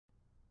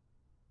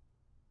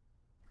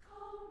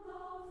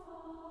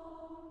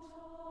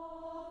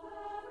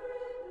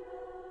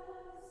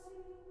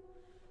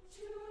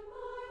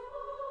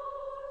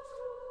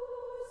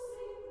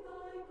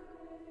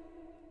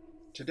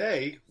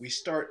Today, we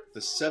start the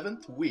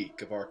 7th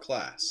week of our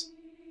class,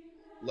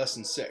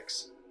 Lesson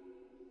 6.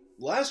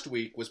 Last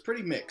week was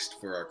pretty mixed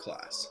for our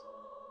class.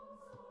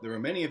 There were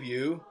many of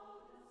you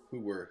who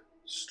were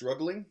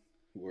struggling,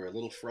 who were a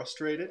little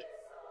frustrated,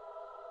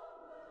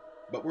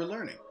 but were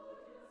learning.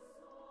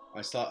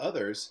 I saw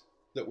others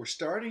that were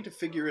starting to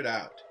figure it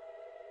out,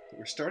 that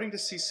were starting to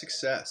see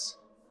success.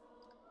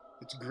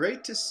 It's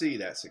great to see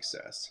that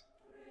success,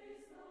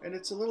 and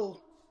it's a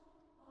little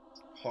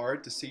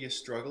hard to see you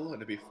struggle and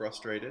to be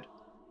frustrated.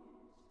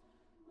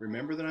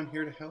 Remember that I'm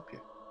here to help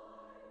you.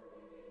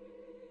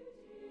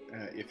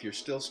 If you're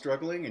still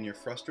struggling and you're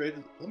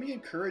frustrated, let me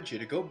encourage you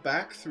to go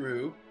back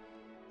through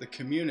the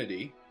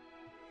community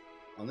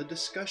on the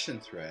discussion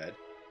thread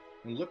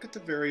and look at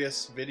the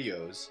various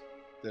videos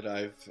that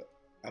I've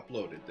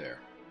uploaded there.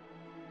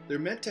 They're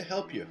meant to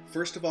help you,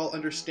 first of all,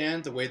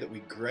 understand the way that we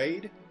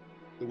grade,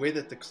 the way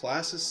that the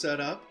class is set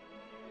up,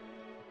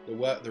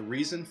 the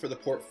reason for the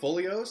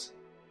portfolios,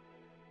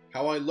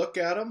 how I look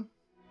at them,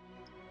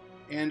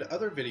 and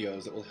other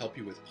videos that will help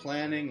you with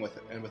planning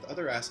and with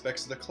other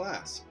aspects of the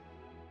class.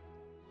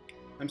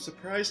 I'm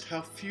surprised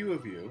how few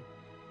of you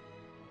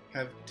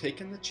have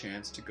taken the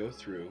chance to go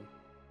through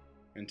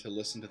and to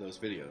listen to those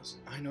videos.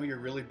 I know you're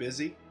really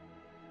busy.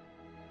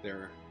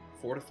 They're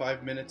 4 to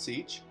 5 minutes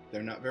each.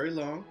 They're not very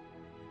long,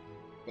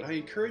 but I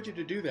encourage you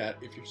to do that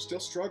if you're still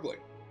struggling,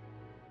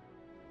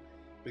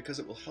 because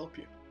it will help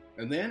you.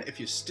 And then if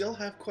you still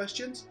have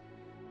questions,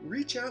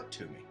 reach out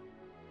to me.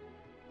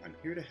 I'm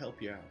here to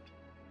help you out.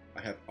 I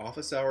have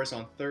office hours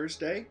on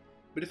Thursday,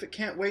 but if it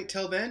can't wait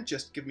till then,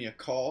 just give me a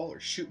call or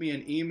shoot me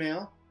an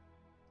email.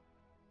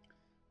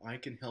 I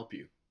can help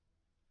you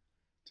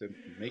to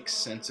make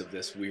sense of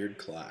this weird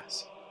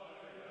class.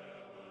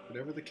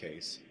 Whatever the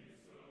case,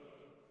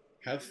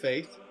 have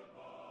faith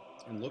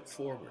and look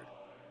forward.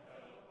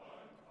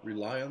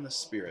 Rely on the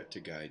Spirit to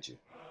guide you.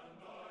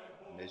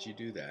 And as you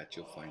do that,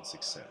 you'll find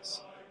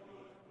success.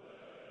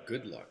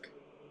 Good luck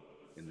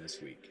in this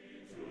week.